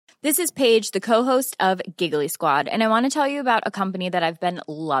This is Paige, the co-host of Giggly Squad, and I want to tell you about a company that I've been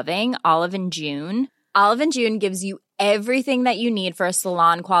loving, Olive & June. Olive & June gives you everything that you need for a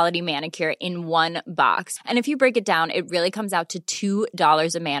salon-quality manicure in one box. And if you break it down, it really comes out to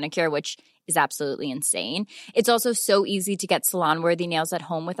 $2 a manicure, which is absolutely insane. It's also so easy to get salon-worthy nails at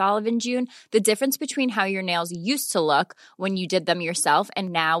home with Olive & June. The difference between how your nails used to look when you did them yourself and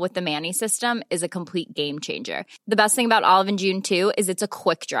now with the Mani system is a complete game changer. The best thing about Olive & June, too, is it's a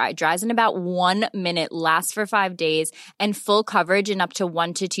quick dry. Dries in about 1 minute, lasts for 5 days, and full coverage in up to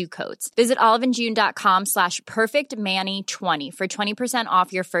 1 to 2 coats. Visit oliveandjune.com/perfectmani20 for 20%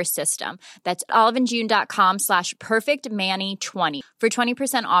 off your first system. That's oliveandjune.com/perfectmani20 for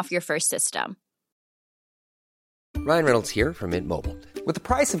 20% off your first system. Ryan Reynolds here from Mint Mobile. With the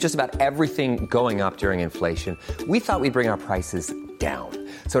price of just about everything going up during inflation, we thought we'd bring our prices down.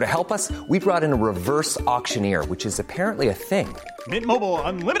 So to help us, we brought in a reverse auctioneer, which is apparently a thing. Mint Mobile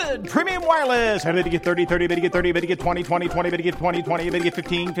Unlimited Premium Wireless. How to get 30, 30, bit to get 30, bit to get 20, 20, 20, bit to get 20, 20, bit to get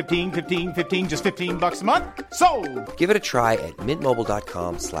 15, 15, 15, 15, just $15 a month? Sold! Give it a try at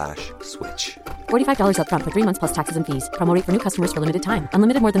mintmobile.com/switch. $45 up front for 3 months plus taxes and fees. Promo rate for new customers for limited time.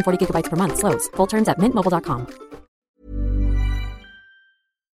 Unlimited more than 40 gigabytes per month. Slows full terms at mintmobile.com.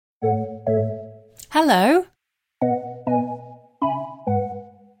 Hello.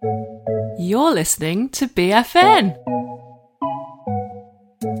 You're listening to BFN.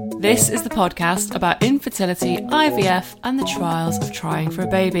 This is the podcast about infertility, IVF, and the trials of trying for a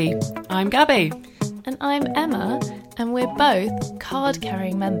baby. I'm Gabby. And I'm Emma, and we're both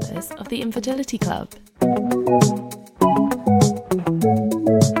card-carrying members of the Infertility Club.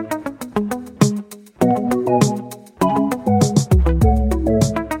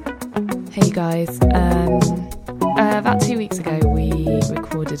 Hey guys, about 2 weeks ago we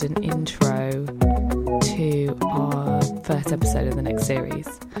recorded an intro to our first episode of the next series.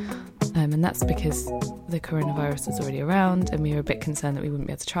 And that's because the coronavirus was already around and we were a bit concerned that we wouldn't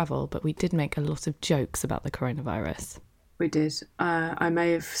be able to travel, but we did make a lot of jokes about the coronavirus. We did. I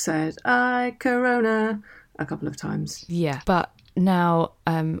may have said, corona, a couple of times. Yeah, but now,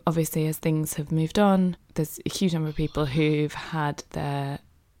 obviously, as things have moved on, there's a huge number of people who've had their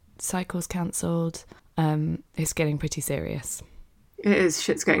cycles cancelled. It's getting pretty serious. It is,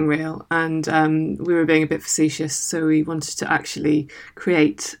 shit's getting real, and we were being a bit facetious, so we wanted to actually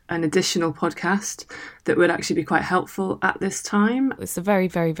create an additional podcast that would actually be quite helpful at this time. It's a very,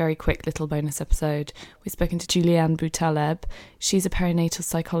 very, very quick little bonus episode. We've spoken to Julianne Boutaleb. She's a perinatal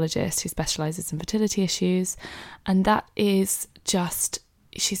psychologist who specialises in fertility issues, and that is just...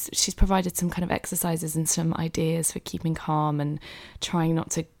 She's provided some kind of exercises and some ideas for keeping calm and trying not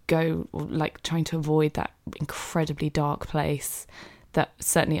to go, like trying to avoid that incredibly dark place that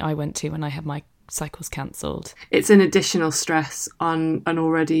certainly I went to when I had my cycles cancelled. It's an additional stress on an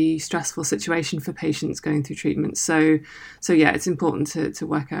already stressful situation for patients going through treatment. So yeah, it's important to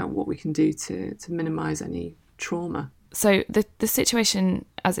work out what we can do to minimise any trauma. So the situation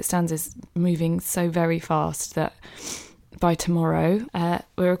as it stands is moving so very fast that by tomorrow,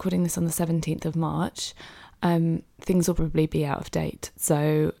 we're recording this on the 17th of March, things will probably be out of date.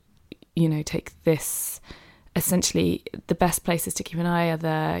 So, take this. Essentially, the best places to keep an eye are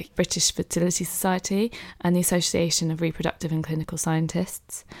the British Fertility Society and the Association of Reproductive and Clinical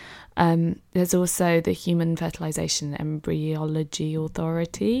Scientists. There's also the Human Fertilisation Embryology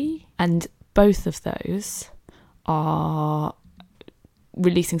Authority, and both of those are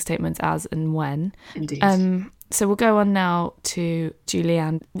releasing statements as and when. Indeed. So we'll go on now to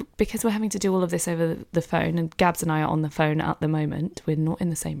Julianne, because we're having to do all of this over the phone, and Gabs and I are on the phone at the moment. We're not in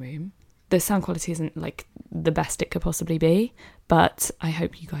the same room. The sound quality isn't like the best it could possibly be, but I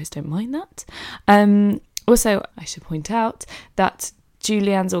hope you guys don't mind that. Also, I should point out that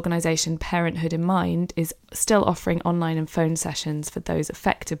Julianne's organisation, Parenthood in Mind, is still offering online and phone sessions for those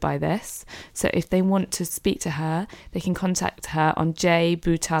affected by this. So if they want to speak to her, they can contact her on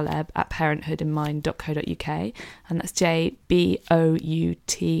jboutaleb@parenthoodinmind.co.uk, and that's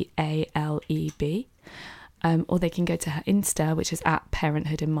JBOUTALEB. Or they can go to her Insta, which is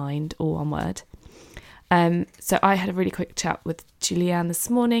 @parenthoodinmind, all one word. So I had a really quick chat with Julianne this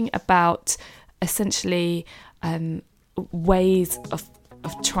morning about essentially ways of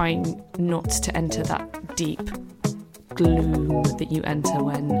trying not to enter that deep gloom that you enter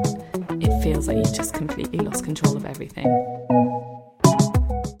when it feels like you've just completely lost control of everything.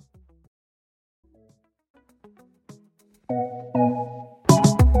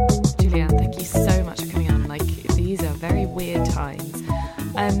 Julianne, thank you so much for coming on. These are very weird times.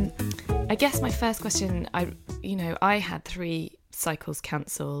 I guess my first question, I had 3 cycles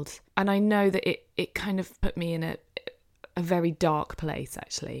cancelled, and I know that it kind of put me in a very dark place,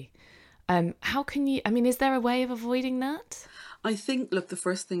 actually. How can you, I mean, is there a way of avoiding that? I think, look, the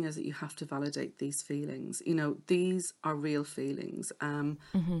first thing is that you have to validate these feelings. You know, these are real feelings.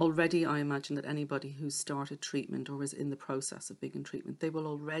 Already, I imagine that anybody who's started treatment or is in the process of being in treatment, they will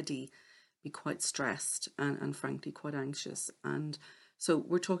already be quite stressed and frankly quite anxious. And so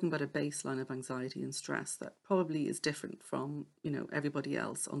we're talking about a baseline of anxiety and stress that probably is different from, you know, everybody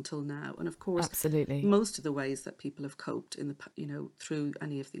else until now. And of course, absolutely, most of the ways that people have coped in the, you know, through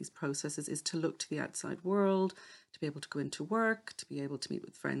any of these processes is to look to the outside world, to be able to go into work, to be able to meet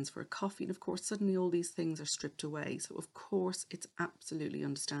with friends for a coffee. And of course, suddenly all these things are stripped away. So of course, it's absolutely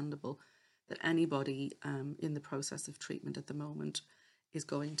understandable that anybody in the process of treatment at the moment is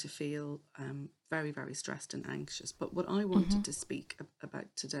going to feel very, very stressed and anxious. But what I wanted to speak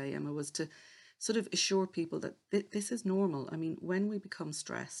about today, Emma, was to sort of assure people that this is normal. I mean, when we become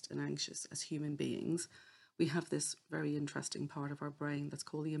stressed and anxious as human beings, we have this very interesting part of our brain that's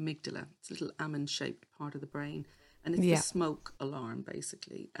called the amygdala. It's a little almond-shaped part of the brain, and it's the smoke alarm,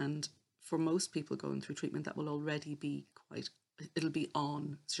 basically. And for most people going through treatment, that will already be it'll be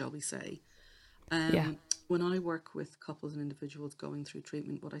on, shall we say. When I work with couples and individuals going through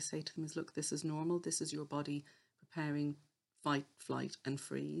treatment, what I say to them is, look, this is normal. This is your body preparing fight, flight and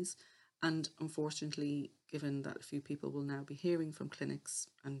freeze. And unfortunately, given that a few people will now be hearing from clinics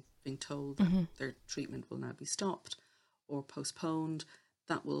and being told that their treatment will now be stopped or postponed,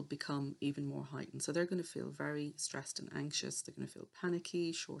 that will become even more heightened. So they're going to feel very stressed and anxious. They're going to feel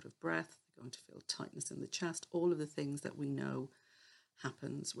panicky, short of breath. They're going to feel tightness in the chest, all of the things that we know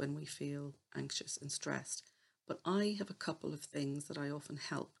happens when we feel anxious and stressed. But I have a couple of things that I often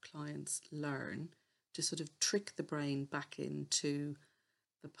help clients learn to sort of trick the brain back into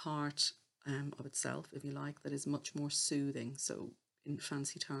the part of itself, if you like, that is much more soothing. So in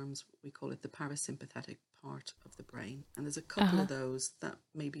fancy terms, we call it the parasympathetic part of the brain. And there's a couple of those that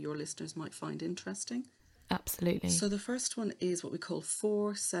maybe your listeners might find interesting. Absolutely. So the first one is what we call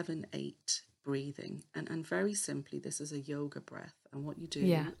 4-7-8 breathing. And very simply, this is a yoga breath. And what you do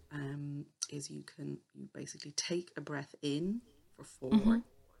is you basically take a breath in for 4,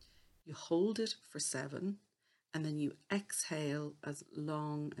 you hold it for 7, and then you exhale as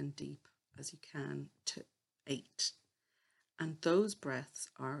long and deep as you can to 8. And those breaths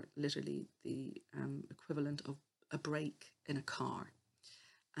are literally the equivalent of a brake in a car.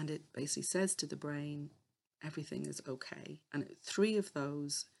 And it basically says to the brain, everything is okay. And 3 of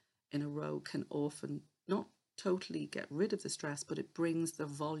those in a row can often not totally get rid of the stress, but it brings the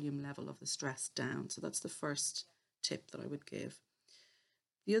volume level of the stress down. So that's the first tip that I would give.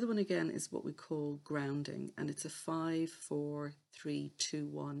 The other one again is what we call grounding, and it's a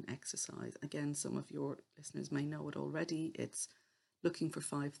 5-4-3-2-1 exercise. Again, some of your listeners may know it already. It's looking for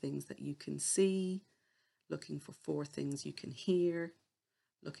 5 things that you can see, looking for 4 things you can hear,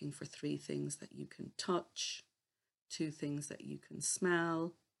 looking for 3 things that you can touch, 2 things that you can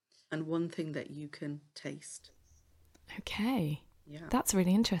smell, and 1 thing that you can taste. Okay. Yeah. That's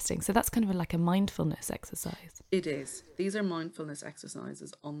really interesting. So that's kind of like a mindfulness exercise. It is. These are mindfulness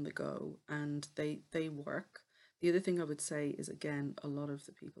exercises on the go, and they work. The other thing I would say is, again, a lot of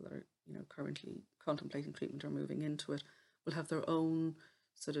the people that are, you know, currently contemplating treatment or moving into it will have their own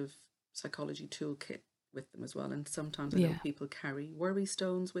sort of psychology toolkit with them as well. And sometimes I know people carry worry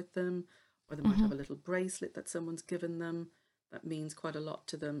stones with them, or they might have a little bracelet that someone's given them that means quite a lot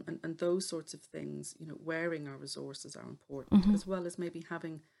to them. And those sorts of things, you know, wearing our resources are important, as well as maybe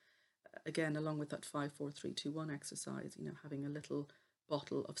having, again, along with that 5-4-3-2-1 exercise, you know, having a little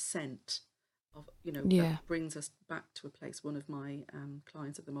bottle of scent of, you know, that brings us back to a place. One of my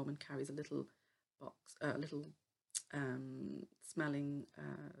clients at the moment carries a little box, a little smelling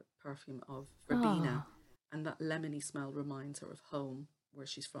perfume of verbena, and that lemony smell reminds her of home, where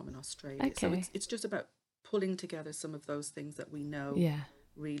she's from in Australia. Okay. So it's just about pulling together some of those things that we know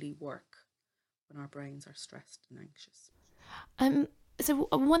really work when our brains are stressed and anxious. So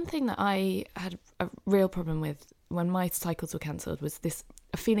one thing that I had a real problem with when my cycles were cancelled was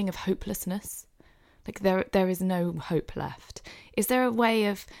a feeling of hopelessness. Like there is no hope left. Is there a way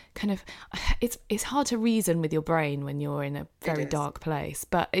of kind of, it's hard to reason with your brain when you're in a very dark place,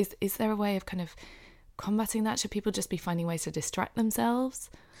 but is there a way of kind of combating that? Should people just be finding ways to distract themselves?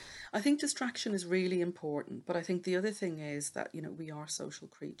 I think distraction is really important, but I think the other thing is that, you know, we are social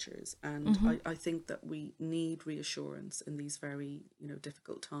creatures, and I think that we need reassurance in these very, you know,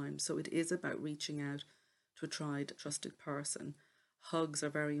 difficult times. So it is about reaching out to a tried, trusted person. Hugs are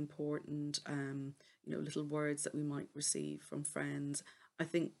very important, you know, little words that we might receive from friends. I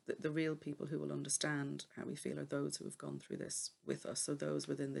think that the real people who will understand how we feel are those who have gone through this with us, so those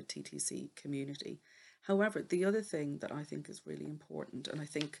within the TTC community. However, the other thing that I think is really important, and I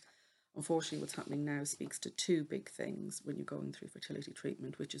think unfortunately what's happening now speaks to two big things when you're going through fertility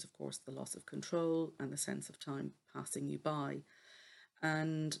treatment, which is of course the loss of control and the sense of time passing you by.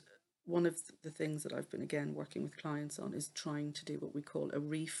 And one of the things that I've been, again, working with clients on is trying to do what we call a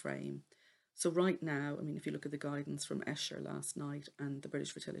reframe. So right now, I mean, if you look at the guidance from Escher last night and the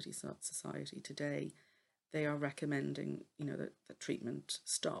British Fertility Society today, they are recommending, that treatment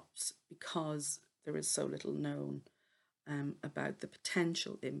stops because there is so little known about the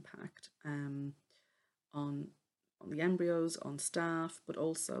potential impact on the embryos, on staff, but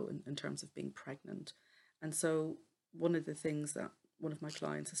also in terms of being pregnant. And so one of the things that one of my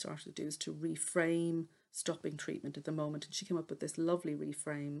clients has started to do is to reframe stopping treatment at the moment. And she came up with this lovely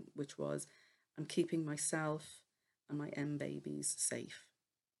reframe, which was, I'm keeping myself and my M babies safe.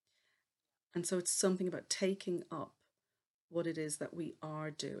 And so it's something about taking up what it is that we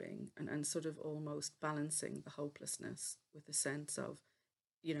are doing and sort of almost balancing the hopelessness with the sense of,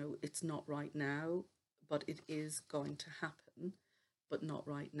 it's not right now, but it is going to happen, but not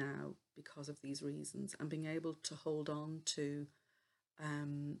right now because of these reasons, and being able to hold on to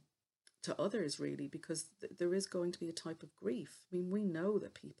others, really, because there is going to be a type of grief. I mean, we know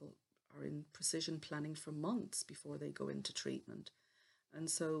that people are in precision planning for months before they go into treatment. And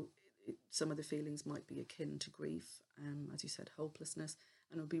so some of the feelings might be akin to grief, as you said, hopelessness.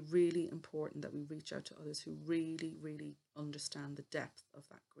 And it would be really important that we reach out to others who really, really understand the depth of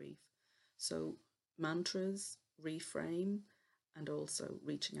that grief. So mantras, reframe, and also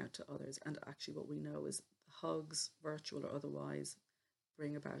reaching out to others. And actually what we know is hugs, virtual or otherwise,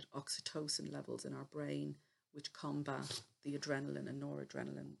 bring about oxytocin levels in our brain, which combat the adrenaline and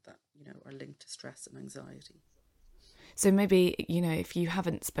noradrenaline that, are linked to stress and anxiety. So maybe, if you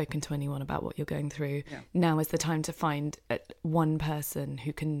haven't spoken to anyone about what you're going through, now is the time to find one person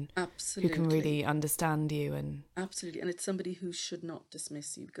who can really understand you. And absolutely. And it's somebody who should not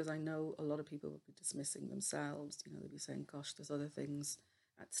dismiss you, because I know a lot of people would be dismissing themselves. They'd be saying, gosh, there's other things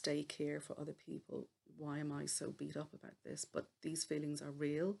at stake here for other people. Why am I so beat up about this? But these feelings are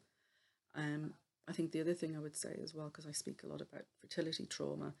real. I think the other thing I would say as well, because I speak a lot about fertility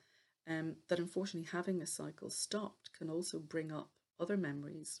trauma, that unfortunately having a cycle stopped can also bring up other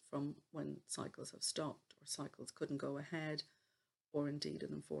memories from when cycles have stopped or cycles couldn't go ahead, or indeed,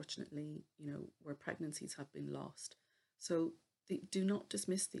 and unfortunately, where pregnancies have been lost. So do not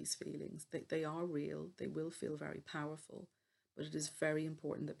dismiss these feelings. They are real. They will feel very powerful, but it is very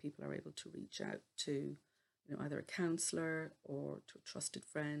important that people are able to reach out to either a counsellor or to a trusted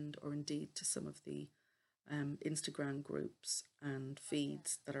friend, or indeed to some of the Instagram groups and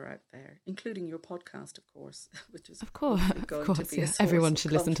feeds that are out there, including your podcast, of course, which is of course, to be everyone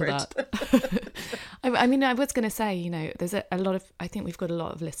should listen to that. I mean, I was going to say, there's a lot of, I think we've got a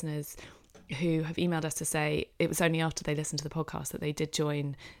lot of listeners who have emailed us to say it was only after they listened to the podcast that they did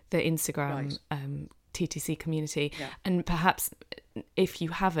join the Instagram TTC community. Yeah. And perhaps if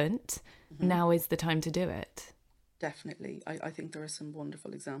you haven't, now is the time to do it. Definitely. I think there are some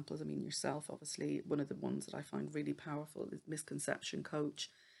wonderful examples. I mean, yourself, obviously, one of the ones that I find really powerful is Misconception Coach.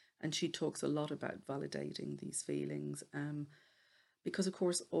 And she talks a lot about validating these feelings. Because, of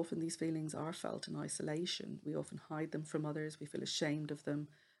course, often these feelings are felt in isolation. We often hide them from others. We feel ashamed of them.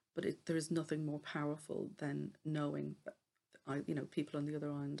 But there is nothing more powerful than knowing that, people on the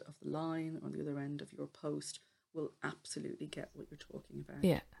other end of the line, on the other end of your post, will absolutely get what you're talking about.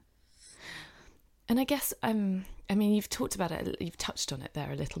 Yeah. And I guess, I mean, you've talked about it, you've touched on it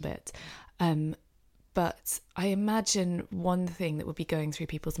there a little bit, but I imagine one thing that would be going through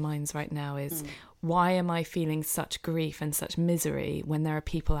people's minds right now is, why am I feeling such grief and such misery when there are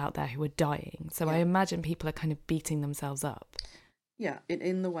people out there who are dying? So I imagine people are kind of beating themselves up. Yeah,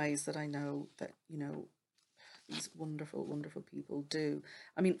 in the ways that I know that, these wonderful, wonderful people do.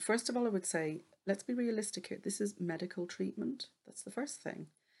 I mean, first of all, I would say, let's be realistic here. This is medical treatment. That's the first thing.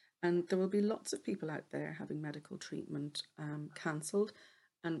 And there will be lots of people out there having medical treatment cancelled,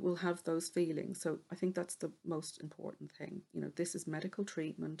 and will have those feelings. So I think that's the most important thing. This is medical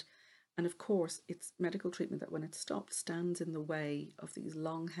treatment. And of course, it's medical treatment that when it stops stands in the way of these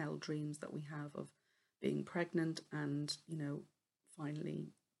long-held dreams that we have of being pregnant and, finally,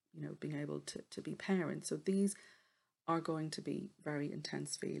 being able to be parents. So these are going to be very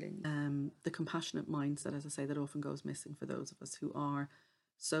intense feelings. The compassionate mindset, as I say, that often goes missing for those of us who are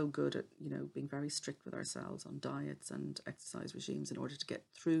so good at, being very strict with ourselves on diets and exercise regimes in order to get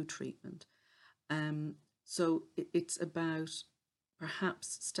through treatment. So it's about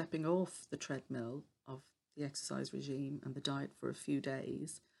perhaps stepping off the treadmill of the exercise regime and the diet for a few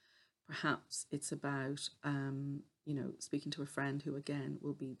days. Perhaps it's about, speaking to a friend who, again,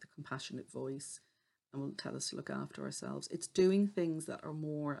 will be the compassionate voice and will tell us to look after ourselves. It's doing things that are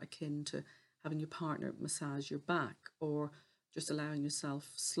more akin to having your partner massage your back, or just allowing yourself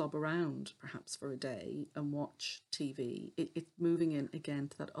slob around perhaps for a day and watch TV. It's moving in again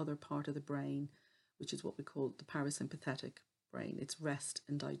to that other part of the brain, which is what we call the parasympathetic brain. It's rest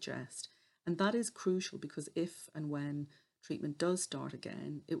and digest. And that is crucial, because if and when treatment does start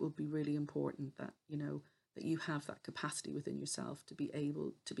again, it will be really important that, that you have that capacity within yourself to be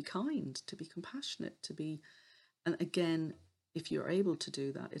able to be kind, to be compassionate, and again, if you're able to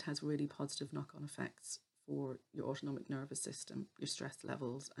do that, it has really positive knock-on effects for your autonomic nervous system, your stress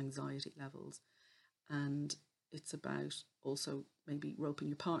levels, anxiety levels. And it's about also maybe roping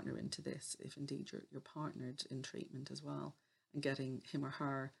your partner into this, if indeed you're partnered in treatment as well, and getting him or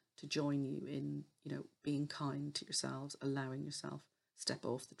her to join you in, being kind to yourselves, allowing yourself step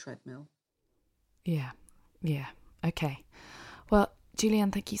off the treadmill. Yeah. Okay. Well,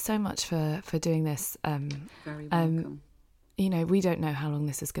 Julianne, thank you so much for doing this. Very welcome. We don't know how long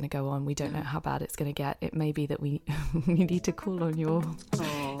this is going to go on. We don't know how bad it's going to get. It may be that we need to call on your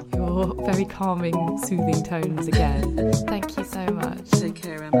very calming, soothing tones again. Thank you so much. Take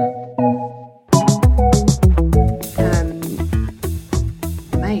care, Emma.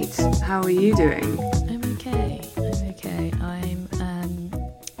 Mate, how are you doing? I'm okay.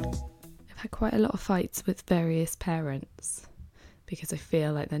 I've had quite a lot of fights with various parents because I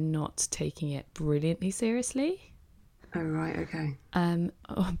feel like they're not taking it brilliantly seriously. Oh, right, okay.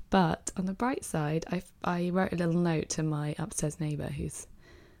 But on the bright side, I wrote a little note to my upstairs neighbour, who's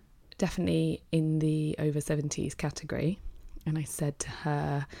definitely in the over 70s category, and I said to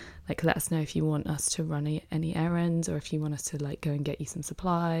her, let us know if you want us to run any errands, or if you want us to go and get you some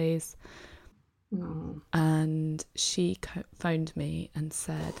supplies. Mm. And she phoned me and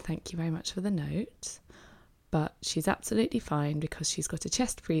said, thank you very much for the note, but she's absolutely fine because she's got a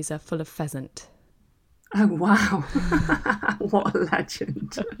chest freezer full of pheasant. Oh, wow. What a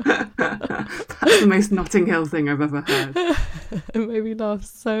legend. That's the most Notting Hill thing I've ever heard. It made me laugh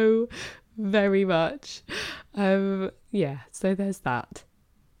so very much. So there's that.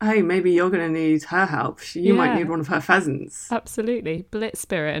 Hey, maybe you're going to need her help. You might need one of her pheasants. Absolutely. Blitz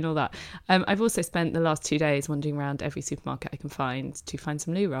spirit and all that. I've also spent the last 2 days wandering around every supermarket I can find to find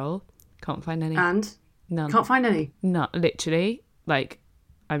some loo roll. Can't find any. And? None. Can't find any? No, literally.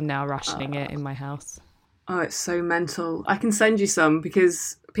 I'm now rationing it in my house. Oh, it's so mental. I can send you some,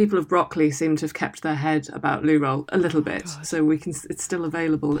 because people of Broccoli seem to have kept their head about loo roll a little bit. God. So it's still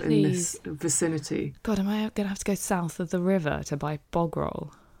available in this vicinity. God, am I going to have to go south of the river to buy bog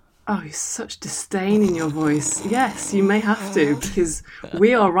roll? Oh, such disdain in your voice. Yes, you may have to, because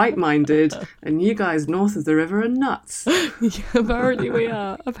we are right-minded and you guys north of the river are nuts. Apparently we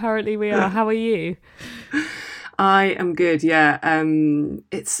are. How are you? I am good, yeah.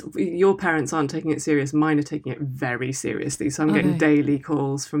 It's your parents aren't taking it serious. Mine are taking it very seriously. So I'm getting daily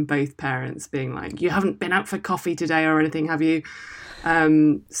calls from both parents being like, you haven't been out for coffee today or anything, have you?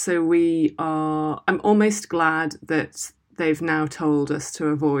 So I'm almost glad that they've now told us to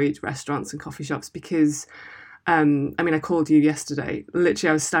avoid restaurants and coffee shops, because I called you yesterday.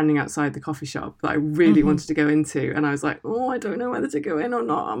 Literally, I was standing outside the coffee shop that I really wanted to go into, and I was like, I don't know whether to go in or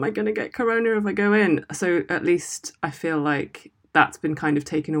not. Am I going to get corona if I go in? So at least I feel like that's been kind of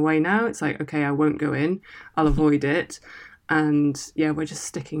taken away now. It's like, okay, I won't go in. I'll avoid it. And yeah, we're just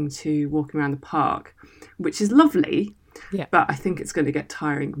sticking to walking around the park, which is lovely. Yeah. But I think it's going to get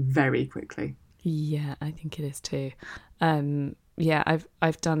tiring very quickly. Yeah, I think it is too. I met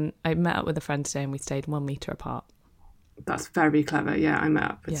up with a friend today and we stayed 1 metre apart. That's very clever. Yeah, I met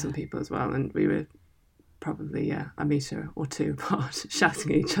up with some people as well, and we were probably, a metre or two apart,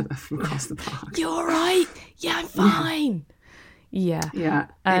 shouting at each other from across the park. You all right? Yeah, I'm fine. Yeah. Yeah.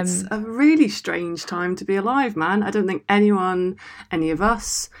 It's a really strange time to be alive, man. I don't think any of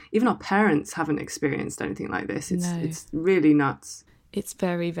us, even our parents, haven't experienced anything like this. It's really nuts. It's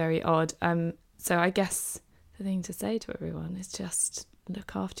very, very odd. So I guess the thing to say to everyone is just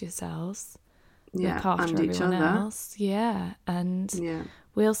look after yourselves. Yeah, look after and everyone each other. Else. Yeah. And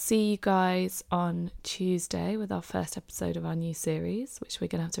we'll see you guys on Tuesday with our first episode of our new series, which we're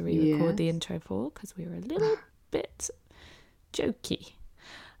going to have to re-record the intro for because we were a little bit jokey.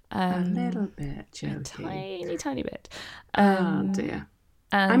 A little bit A jokey. tiny bit. Oh dear.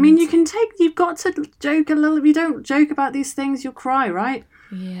 And you've got to joke a little. If you don't joke about these things, you'll cry, right?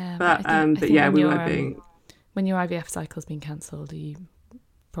 Yeah. But I think we were being... When your IVF cycle's been cancelled, you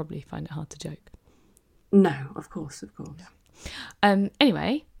probably find it hard to joke. No, of course. Yeah.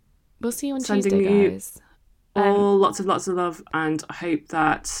 Anyway, we'll see you on Sending Tuesday, guys. Lots of love, and I hope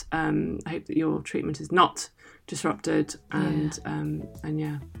that your treatment is not disrupted, and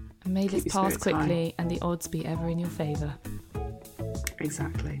And may this Keep your pass spirits quickly high. and the odds be ever in your favour.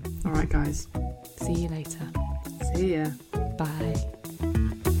 Exactly. All right, guys. See you later. See ya. Bye.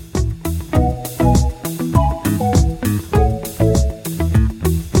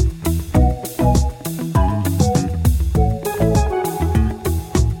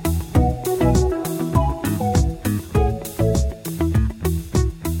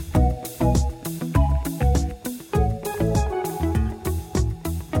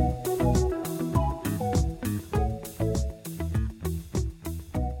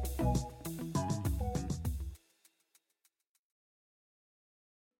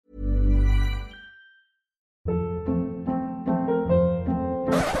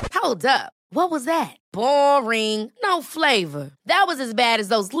 Hold up. What was that? Boring. No flavor. That was as bad as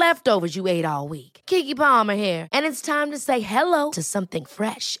those leftovers you ate all week. Keke Palmer here, and it's time to say hello to something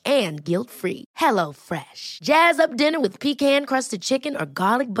fresh and guilt-free. Hello Fresh. Jazz up dinner with pecan-crusted chicken or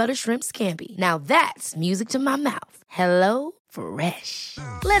garlic butter shrimp scampi. Now that's music to my mouth. Hello Fresh.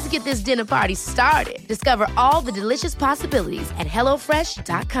 Let's get this dinner party started. Discover all the delicious possibilities at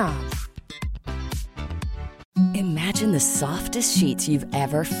hellofresh.com. Imagine the softest sheets you've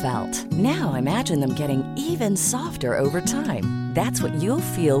ever felt. Now imagine them getting even softer over time. That's what you'll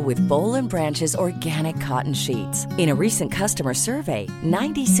feel with Boll & Branch's organic cotton sheets. In a recent customer survey,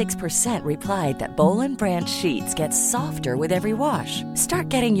 96% replied that Boll & Branch sheets get softer with every wash. Start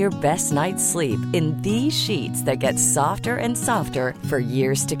getting your best night's sleep in these sheets that get softer and softer for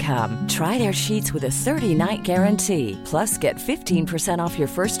years to come. Try their sheets with a 30-night guarantee. Plus, get 15% off your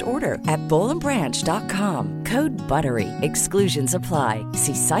first order at bollandbranch.com. Code BUTTERY. Exclusions apply.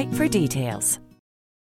 See site for details.